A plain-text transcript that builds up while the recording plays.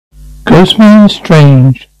Ghostman is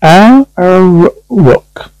strange.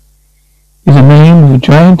 Rock is the name of a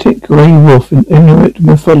gigantic grey wolf in Inuit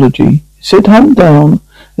mythology. It's said to hunt down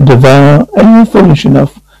and devour anyone foolish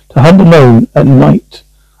enough to hunt alone at night.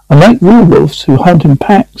 Unlike real wolves who hunt in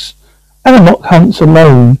packs, Alamok hunts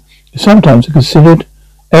alone is sometimes considered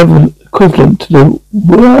equivalent to the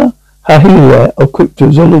Wahahila of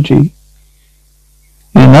cryptozoology.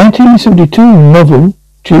 In the 1972 novel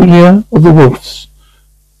Julia of the Wolves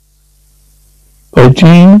by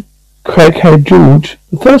Jean Craighead George,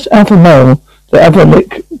 the first alpha male the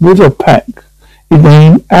Avalik River Pack is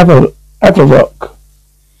named Avarok.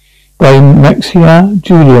 By Maxia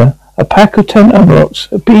Julia, a pack of 10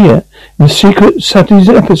 Avaroks appear in the secret Saturday's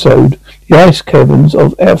episode, The Ice Caverns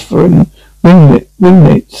of Ephraim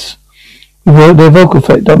Wingnitz, with their vocal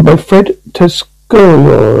effect done by Fred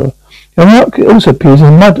Tescorior. The Avarok also appears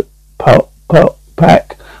in Mud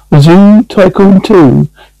Pack of Zoo Tycoon 2.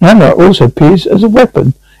 The Avarok also appears as a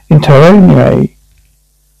weapon in Tyranny.